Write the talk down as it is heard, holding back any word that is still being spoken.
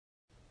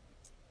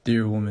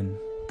Dear Woman,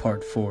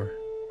 Part 4.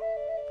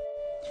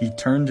 He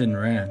turned and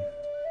ran.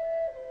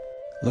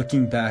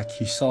 Looking back,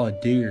 he saw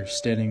a deer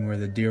standing where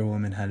the dear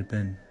woman had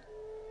been.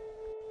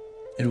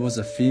 It was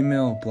a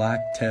female black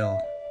tail,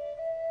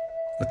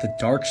 with a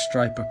dark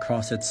stripe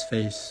across its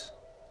face.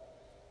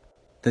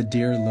 The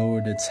deer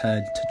lowered its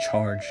head to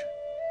charge.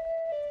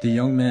 The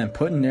young man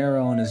put an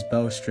arrow on his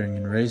bowstring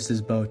and raised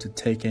his bow to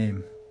take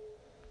aim.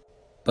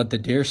 But the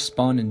deer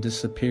spun and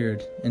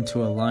disappeared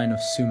into a line of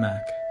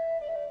sumac.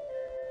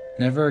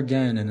 Never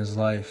again in his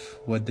life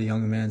would the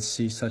young man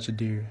see such a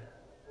deer.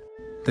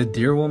 The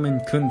dear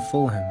woman couldn't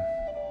fool him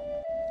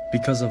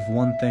because of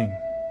one thing: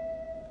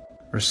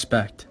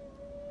 respect.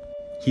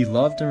 He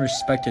loved and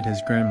respected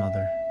his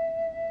grandmother.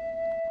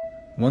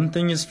 One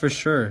thing is for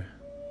sure: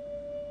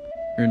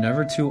 you're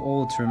never too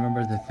old to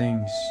remember the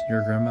things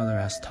your grandmother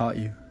has taught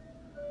you.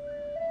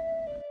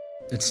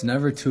 It's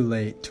never too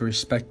late to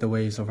respect the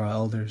ways of our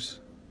elders.